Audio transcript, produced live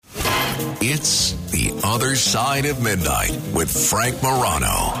It's The Other Side of Midnight with Frank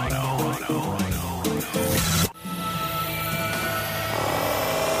Morano.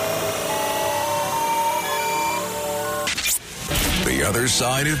 The Other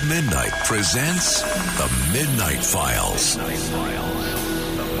Side of Midnight presents The Midnight Files.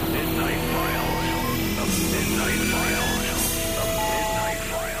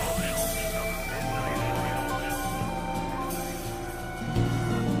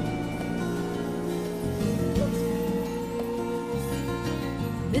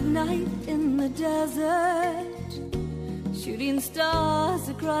 Midnight in the desert, shooting stars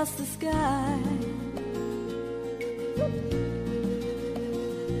across the sky.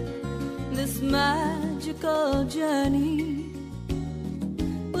 This magical journey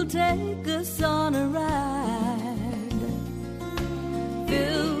will take us on a ride,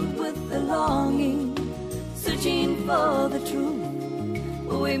 filled with the longing, searching for the truth.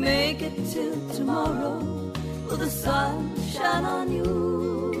 Will we make it till tomorrow? Will the sun shine on you?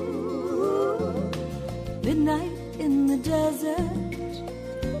 Midnight in the desert,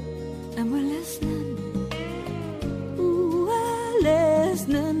 and we're listening. Ooh, we're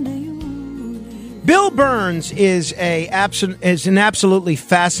listening to you. Bill Birnes is an absolutely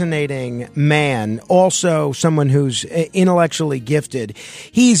fascinating man, also someone who's intellectually gifted.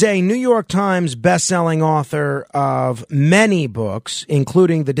 He's a New York Times bestselling author of many books,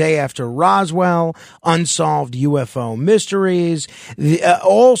 including The Day After Roswell, Unsolved UFO Mysteries,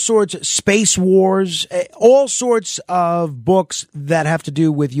 all sorts of Space Wars, all sorts of books that have to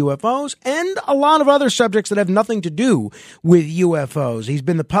do with UFOs, and a lot of other subjects that have nothing to do with UFOs. He's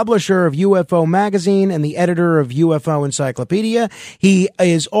been the publisher of UFO Magazine and the editor of UFO Encyclopedia. He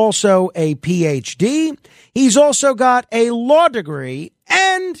is also a PhD. He's also got a law degree,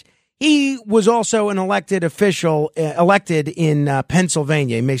 and he was also an elected official, elected in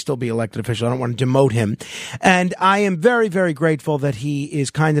Pennsylvania. He may still be elected official. I don't want to demote him. And I am very, very grateful that he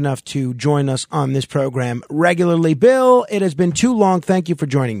is kind enough to join us on this program regularly. Bill, it has been too long. Thank you for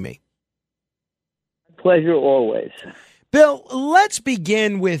joining me. Pleasure always. Bill, let's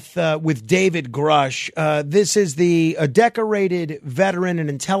begin with David Grush. This is the decorated veteran and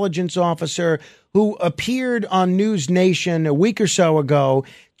intelligence officer who appeared on News Nation a week or so ago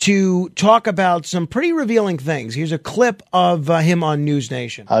to talk about some pretty revealing things. Here's a clip of him on News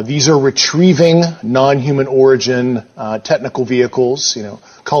Nation. These are retrieving non-human origin technical vehicles.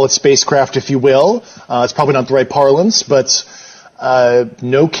 Call it spacecraft if you will. It's probably not the right parlance, but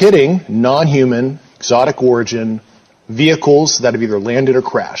no kidding, non-human, exotic origin vehicles that have either landed or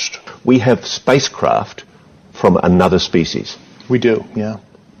crashed. We have spacecraft from another species. We do, yeah.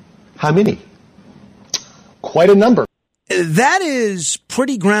 How many? Quite a number. That is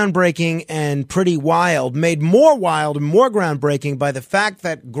pretty groundbreaking and pretty wild, made more wild and more groundbreaking by the fact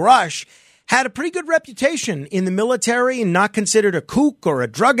that Grush had a pretty good reputation in the military and not considered a kook or a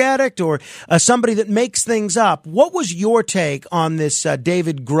drug addict or somebody that makes things up. What was your take on this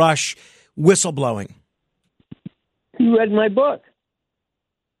David Grush whistleblowing? You read my book.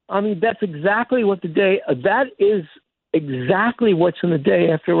 I mean, that's exactly what that is exactly what's in The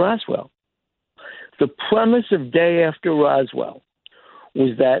Day After Roswell. The premise of Day After Roswell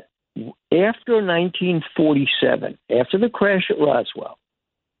was that after 1947, after the crash at Roswell,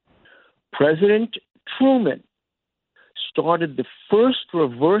 President Truman started the first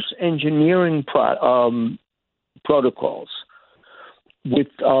reverse engineering protocols with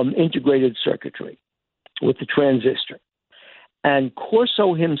integrated circuitry, with the transistor. And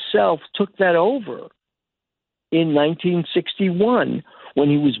Corso himself took that over in 1961 when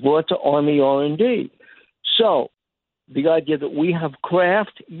he was brought to Army R&D. So the idea that we have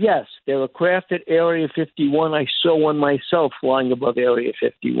craft, yes, there are craft at Area 51. I saw one myself flying above Area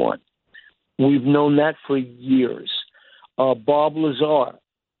 51. We've known that for years. Bob Lazar,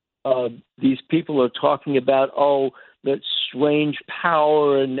 these people are talking about, that strange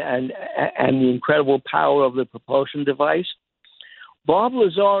power and the incredible power of the propulsion device. Bob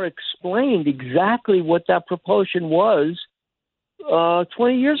Lazar explained exactly what that propulsion was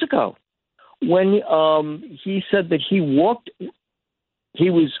 20 years ago when he said that he was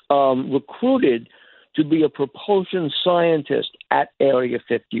recruited to be a propulsion scientist at Area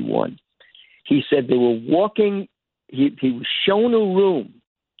 51. He said they were walking, he was shown a room,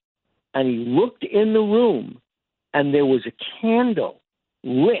 and he looked in the room, and there was a candle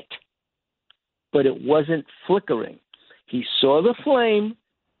lit, but it wasn't flickering. He saw the flame,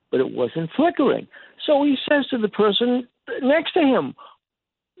 but it wasn't flickering. So he says to the person next to him,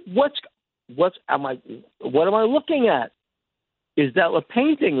 what am I looking at? Is that a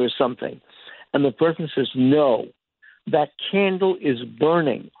painting or something? And the person says, no, that candle is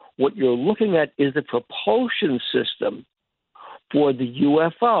burning. what you're looking at is the propulsion system for the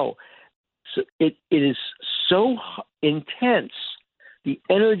UFO. So it is so intense. The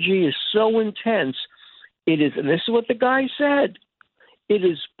energy is so intense. It is, and this is what the guy said, it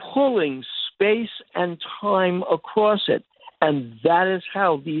is pulling space and time across it. And that is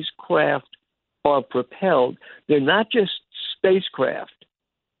how these craft are propelled. They're not just spacecraft.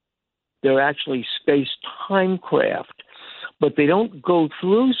 They're actually space-time craft. But they don't go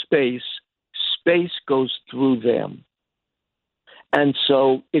through space. Space goes through them. And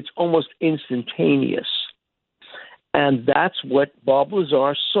so it's almost instantaneous. And that's what Bob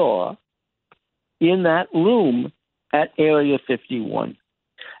Lazar saw in that room at Area 51.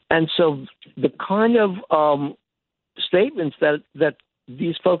 And so the kind of statements that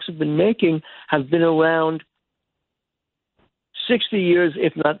these folks have been making have been around 60 years,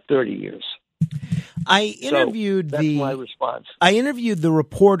 if not 30 years. I interviewed that's my response. I interviewed the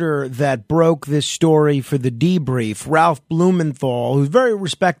reporter that broke this story for the debrief, Ralph Blumenthal, who's a very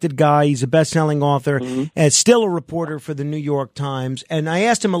respected guy. He's a best-selling author and still a reporter for the New York Times. And I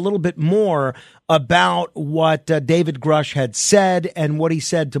asked him a little bit more about what David Grush had said and what he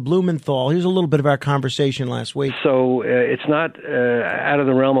said to Blumenthal. Here's a little bit of our conversation last week. So it's not out of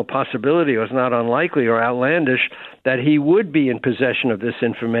the realm of possibility, or it's not unlikely or outlandish that he would be in possession of this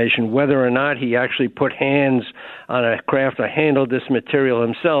information, whether or not he actually put hands on a craft or handled this material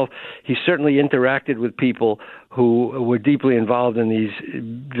himself. He certainly interacted with people who were deeply involved in these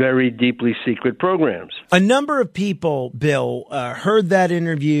very deeply secret programs. A number of people, Bill, heard that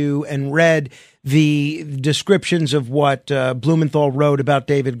interview and read the descriptions of what Blumenthal wrote about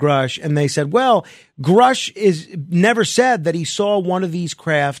David Grush, and they said, well, Grush never said that he saw one of these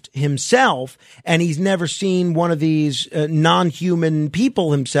craft himself, and he's never seen one of these non-human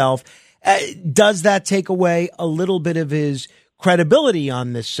people himself. Does that take away a little bit of his credibility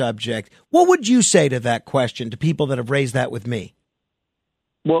on this subject? What would you say to that question, to people that have raised that with me?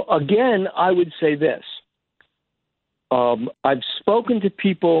 Well, again, I would say this. I've spoken to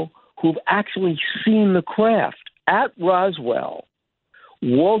people who've actually seen the craft. At Roswell,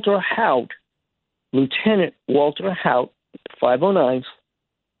 Walter Haut, Lieutenant Walter Haut, 509th,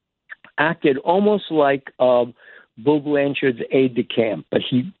 acted almost like Bill Blanchard's aide-de-camp, but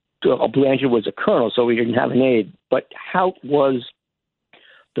Blanchard was a colonel, so he didn't have an aide. But Haut was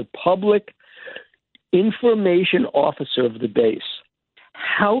the public information officer of the base.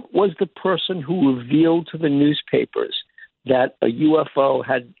 Haut was the person who revealed to the newspapers that a UFO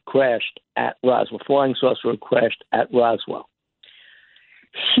had crashed at Roswell, flying saucer had crashed at Roswell.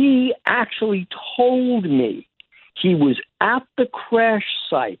 He actually told me he was at the crash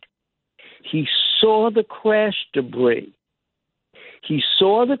site. He saw the crash debris. He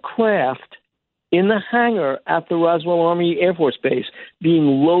saw the craft in the hangar at the Roswell Army Air Force Base being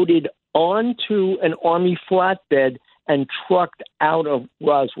loaded onto an Army flatbed and trucked out of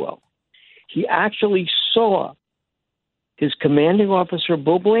Roswell. He actually saw his commanding officer,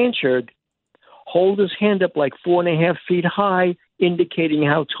 Bill Blanchard, hold his hand up like 4.5 feet high, indicating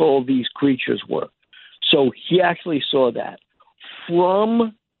how tall these creatures were. So he actually saw that.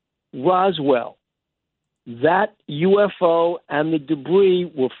 From Roswell, that UFO and the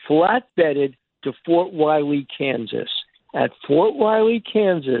debris were flatbedded to Fort Riley, Kansas. At Fort Riley,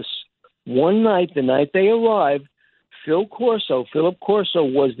 Kansas, one night, the night they arrived, Philip Corso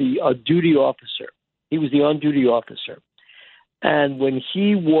was the duty officer. He was the on-duty officer. And when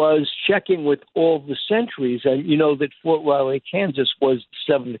he was checking with all the sentries, and you know that Fort Riley, Kansas was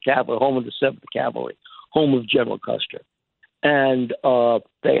the 7th Cavalry, home of the 7th Cavalry, home of General Custer. And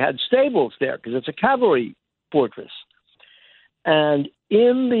they had stables there because it's a cavalry fortress. And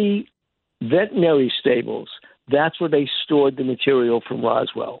in the veterinary stables, that's where they stored the material from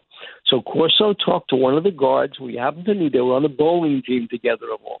Roswell. So Corso talked to one of the guards who he happened to know. They were on the bowling team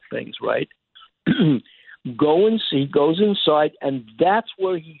together, of all things, right? Go and see, goes inside, and that's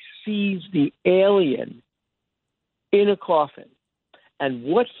where he sees the alien in a coffin. And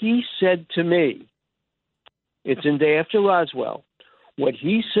what he said to me, it's in Day After Roswell, what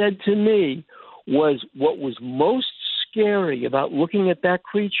he said to me was what was most scary about looking at that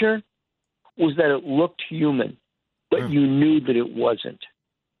creature was that it looked human, but you knew that it wasn't.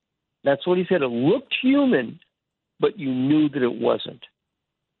 That's what he said. It looked human, but you knew that it wasn't.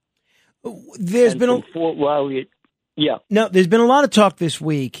 There's been from Fort Riley, Yeah. No, there's been a lot of talk this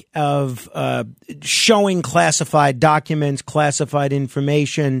week of showing classified documents, classified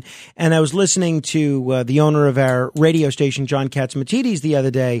information. And I was listening to the owner of our radio station, John Catsimatidis, the other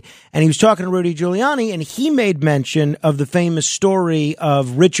day, and he was talking to Rudy Giuliani, and he made mention of the famous story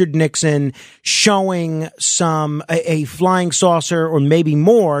of Richard Nixon showing a flying saucer or maybe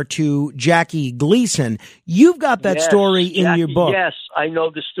more to Jackie Gleason. You've got that story in your book. Yes, I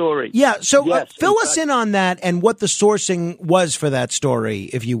know the story. Yeah, so yes, fill us in on that and what the sourcing was for that story,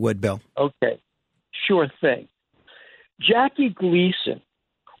 if you would, Bill. Okay, sure thing. Jackie Gleason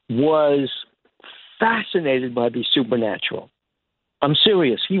was fascinated by the supernatural. I'm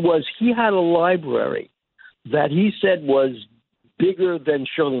serious. He had a library that he said was bigger than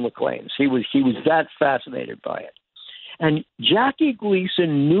Shirley MacLaine's. He was that fascinated by it. And Jackie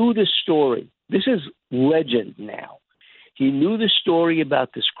Gleason knew the story. This is legend now. He knew the story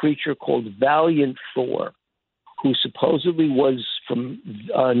about this creature called Valiant Thor, who supposedly was from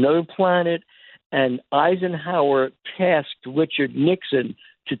another planet, and Eisenhower tasked Richard Nixon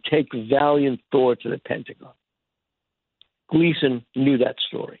to take Valiant Thor to the Pentagon. Gleason knew that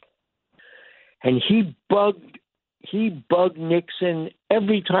story. And he bugged Nixon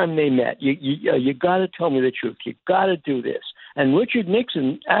every time they met. You got to tell me the truth. You got to do this. And Richard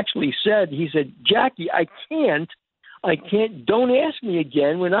Nixon actually said, Jackie, I can't. Don't ask me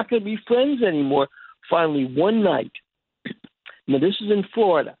again. We're not going to be friends anymore. Finally, one night, now this is in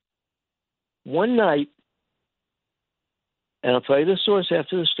Florida, one night, and I'll tell you the source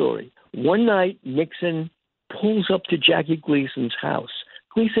after the story. One night, Nixon pulls up to Jackie Gleason's house.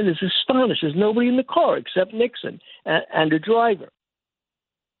 Gleason is astonished. There's nobody in the car except Nixon and a driver.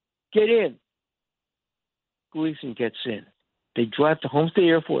 Get in. Gleason gets in. They drive to Homestead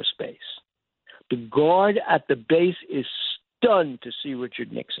Air Force Base. The guard at the base is stunned to see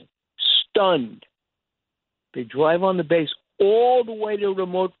Richard Nixon. Stunned. They drive on the base all the way to a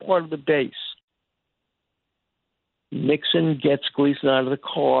remote part of the base. Nixon gets Gleason out of the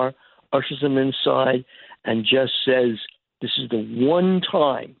car, ushers him inside, and just says, this is the one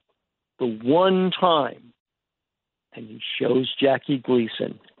time. And he shows Jackie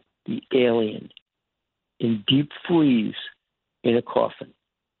Gleason, the alien, in deep freeze in a coffin.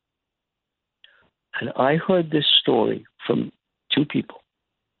 And I heard this story from two people.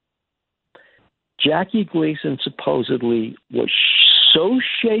 Jackie Gleason supposedly was so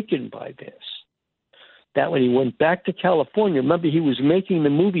shaken by this that when he went back to California, remember he was making the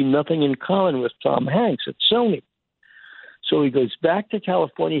movie Nothing in Common with Tom Hanks at Sony. So he goes back to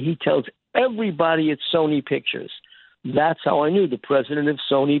California. He tells everybody at Sony Pictures. That's how I knew. The president of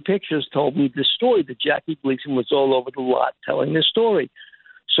Sony Pictures told me the story that Jackie Gleason was all over the lot telling this story.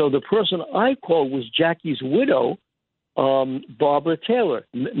 So the person I called was Jackie's widow, Barbara Taylor.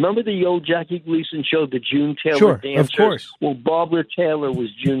 Remember the old Jackie Gleason show, the June Taylor Dancers? Of course. Well, Barbara Taylor was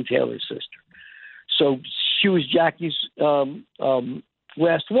June Taylor's sister. So she was Jackie's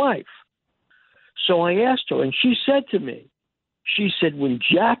last wife. So I asked her, and she said to me, when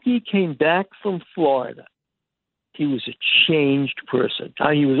Jackie came back from Florida, he was a changed person.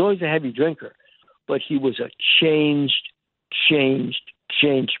 He was always a heavy drinker, but he was a changed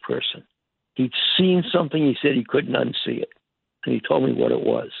person. He'd seen something. He said he couldn't unsee it. And he told me what it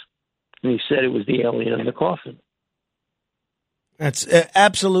was. And he said it was the alien in the coffin. That's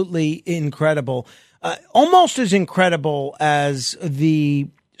absolutely incredible. Almost as incredible as the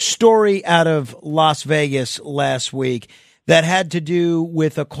story out of Las Vegas last week that had to do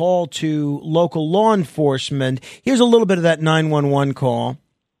with a call to local law enforcement. Here's a little bit of that 911 call.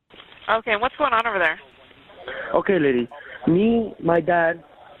 Okay, what's going on over there? Okay, lady. Me, my dad,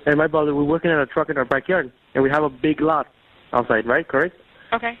 and my brother, we're working on a truck in our backyard, and we have a big lot outside, right? Correct?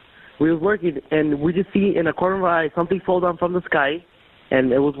 Okay. We were working, and we just see in a corner of our eye something fall down from the sky,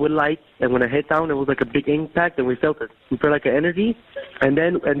 and it was with light, and when it hit down, it was like a big impact, and we felt it. We felt like an energy, and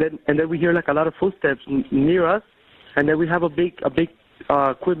then we hear like a lot of footsteps near us, and then we have a big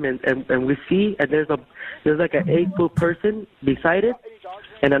equipment, and we see, and there's like an 8-foot person beside it,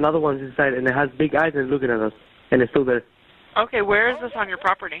 and another one's inside, and it has big eyes and looking at us, and it's still there. Okay, where is this on your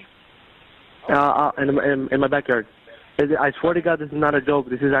property? In my backyard. I swear to God, this is not a joke.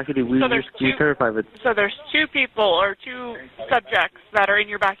 This is actually, we're terrified of it. So there's two people or two subjects that are in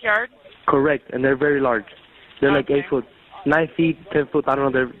your backyard? Correct, and they're very large. They're like 8 foot, 9 feet, 10 foot. I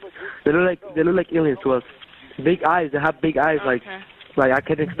don't know. They look like aliens to us. Big eyes. They have big eyes, like I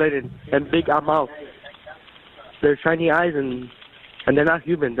can't explain it. And big mouth. They're shiny eyes, and they're not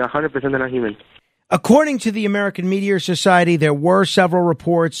human. They're 100% they're not human. According to the American Meteor Society, there were several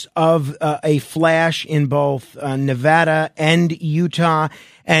reports of a flash in both Nevada and Utah.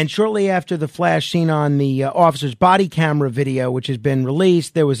 And shortly after the flash seen on the officer's body camera video, which has been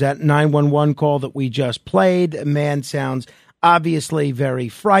released, there was that 911 call that we just played. The man sounds obviously very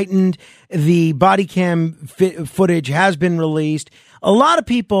frightened. The body cam footage has been released. A lot of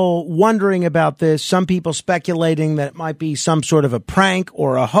people wondering about this. Some people speculating that it might be some sort of a prank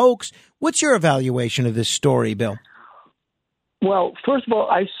or a hoax. What's your evaluation of this story, Bill? Well, first of all,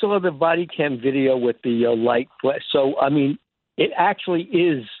 I saw the body cam video with the light flash. So, I mean, it actually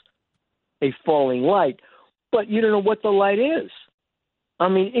is a falling light, but you don't know what the light is. I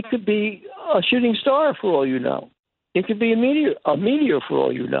mean, it could be a shooting star for all you know. It could be a meteor for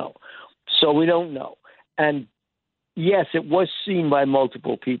all you know. So we don't know. And yes, it was seen by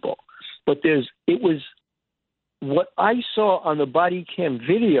multiple people, but what I saw on the body cam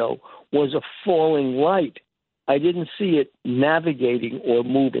video was a falling light. I didn't see it navigating or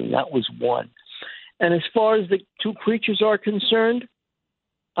moving. That was one. And as far as the two creatures are concerned,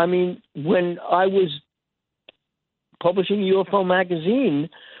 I mean, when I was publishing UFO Magazine,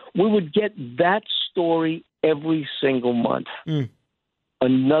 we would get that story every single month.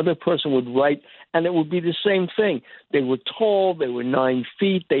 Another person would write, and it would be the same thing. They were tall, they were 9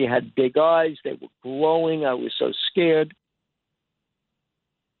 feet, they had big eyes, they were glowing. I was so scared.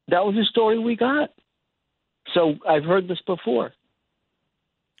 That was the story we got. So I've heard this before.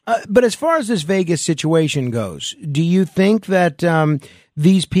 But as far as this Vegas situation goes, do you think that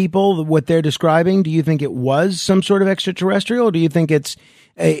these people, what they're describing, do you think it was some sort of extraterrestrial, or do you think it's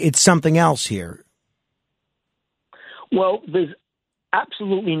something else here? Well, there's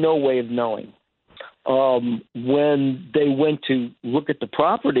absolutely no way of knowing. When they went to look at the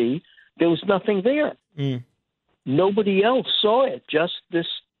property, there was nothing there. Nobody else saw it, just this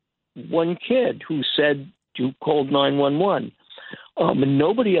one kid who called 911. And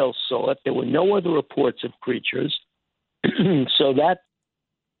nobody else saw it. There were no other reports of creatures. So that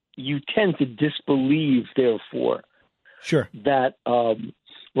you tend to disbelieve, therefore, sure, that,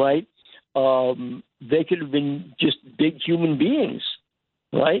 right? They could have been just big human beings,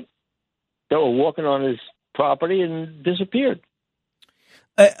 right? That were walking on his property and disappeared.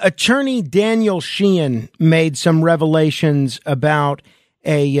 Attorney Daniel Sheehan made some revelations about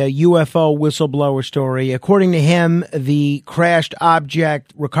a UFO whistleblower story. According to him, the crashed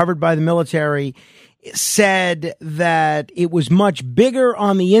object recovered by the military said that it was much bigger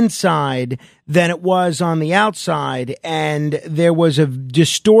on the inside than it was on the outside, and there was a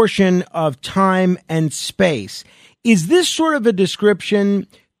distortion of time and space. Is this sort of a description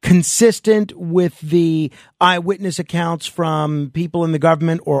consistent with the eyewitness accounts from people in the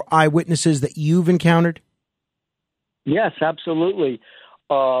government or eyewitnesses that you've encountered? Yes, absolutely.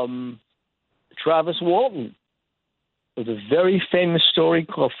 Travis Walton was a very famous story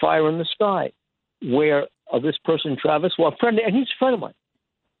called Fire in the Sky, where this person, Travis, and he's a friend of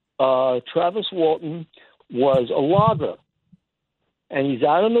mine. Travis Walton was a logger, and he's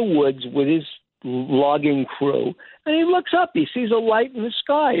out in the woods with his logging crew, and he looks up. He sees a light in the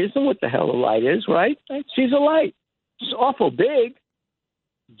sky. He doesn't know what the hell a light is, right? He sees a light. It's awful big.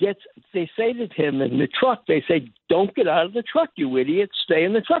 They say to him in the truck, they say, "Don't get out of the truck, you idiot. Stay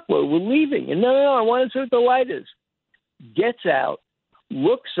in the truck. We're leaving." And no, I want to see what the light is. Gets out,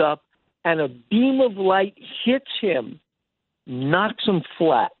 looks up, and a beam of light hits him, knocks him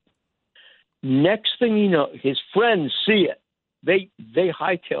flat. Next thing you know, his friends see it. They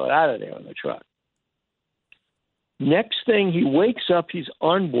hightail it out of there on the truck. Next thing, he wakes up, he's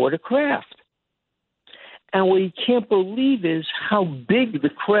on board a craft. And what he can't believe is how big the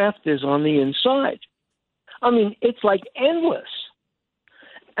craft is on the inside. I mean, it's like endless.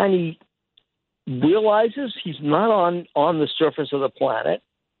 And he realizes he's not on the surface of the planet.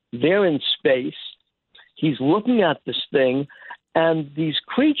 They're in space. He's looking at this thing, and these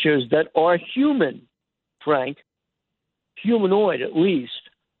creatures that are human, Frank, humanoid at least,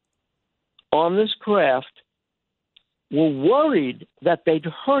 on this craft, were worried that they'd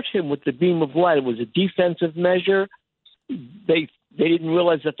hurt him with the beam of light. It was a defensive measure. They didn't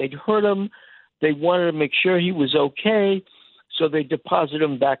realize that they'd hurt him. They wanted to make sure he was okay, so they deposited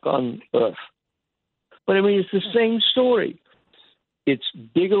him back on Earth. But, I mean, it's the same story. It's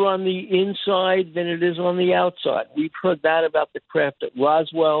bigger on the inside than it is on the outside. We've heard that about the craft at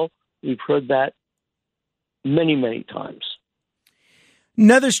Roswell. We've heard that many, many times.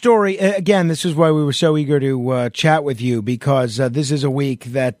 Another story, again, this is why we were so eager to chat with you, because this is a week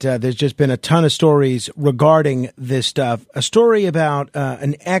that there's just been a ton of stories regarding this stuff. A story about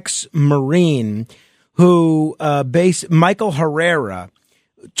an ex-Marine who, Michael Herrera,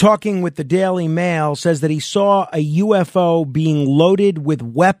 talking with the Daily Mail, says that he saw a UFO being loaded with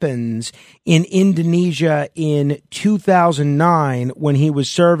weapons in Indonesia in 2009 when he was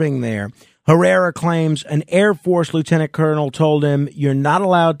serving there. Herrera claims an Air Force lieutenant colonel told him, "You're not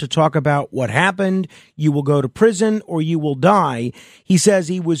allowed to talk about what happened. You will go to prison or you will die." He says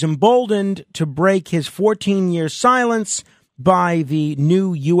he was emboldened to break his 14-year silence by the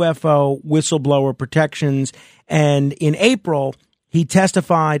new UFO whistleblower protections. And in April, he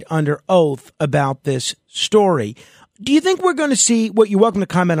testified under oath about this story. Do you think we're going to see what you're welcome to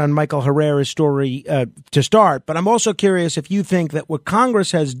comment on Michael Herrera's story to start, but I'm also curious if you think that what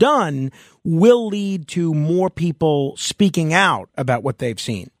Congress has done will lead to more people speaking out about what they've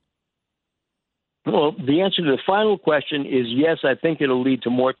seen? Well, the answer to the final question is yes, I think it'll lead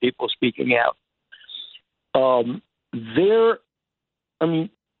to more people speaking out.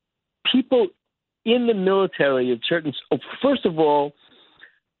 People in the military, first of all,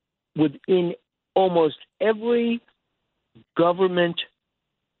 within almost every government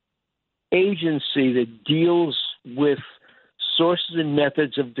agency that deals with sources and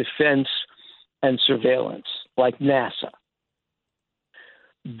methods of defense and surveillance, like NASA,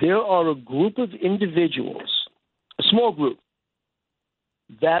 there are a group of individuals, a small group,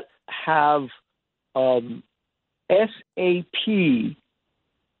 that have SAP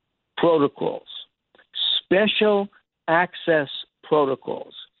protocols, special access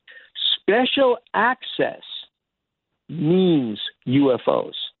protocols. Special access means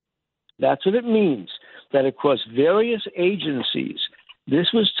UFOs. That's what it means, that across various agencies,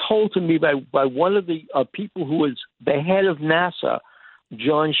 this was told to me by one of the people who was the head of NASA,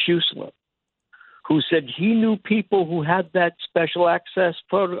 John Schuessler, who said he knew people who had that special access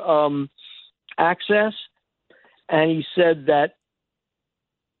access, and he said that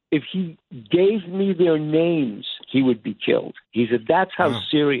if he gave me their names, he would be killed. He said that's how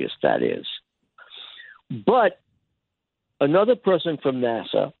serious that is. But another person from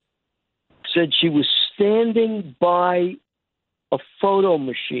NASA said she was standing by a photo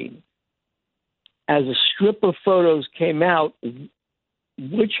machine as a strip of photos came out,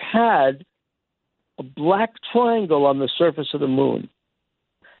 which had a black triangle on the surface of the moon.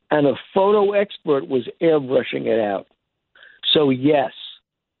 And a photo expert was airbrushing it out. So, yes,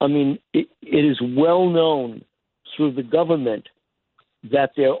 it is well known through the government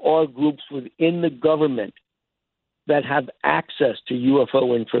that there are groups within the government that have access to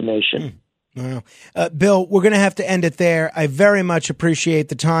UFO information. Wow. Bill, we're going to have to end it there. I very much appreciate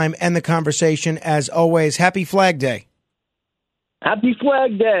the time and the conversation. As always, happy Flag Day. Happy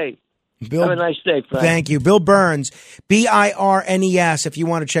Flag Day. Bill, have a nice day, Frank. Thank you. Bill Birnes, Birnes. If you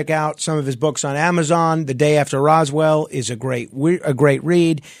want to check out some of his books on Amazon, The Day After Roswell is a great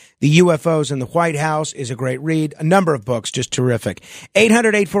read. The UFOs in the White House is a great read. A number of books, just terrific.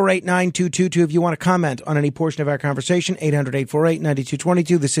 800-848-9222 if you want to comment on any portion of our conversation.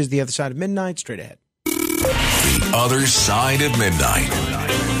 800-848-9222. This is The Other Side of Midnight. Straight ahead. The Other Side of Midnight.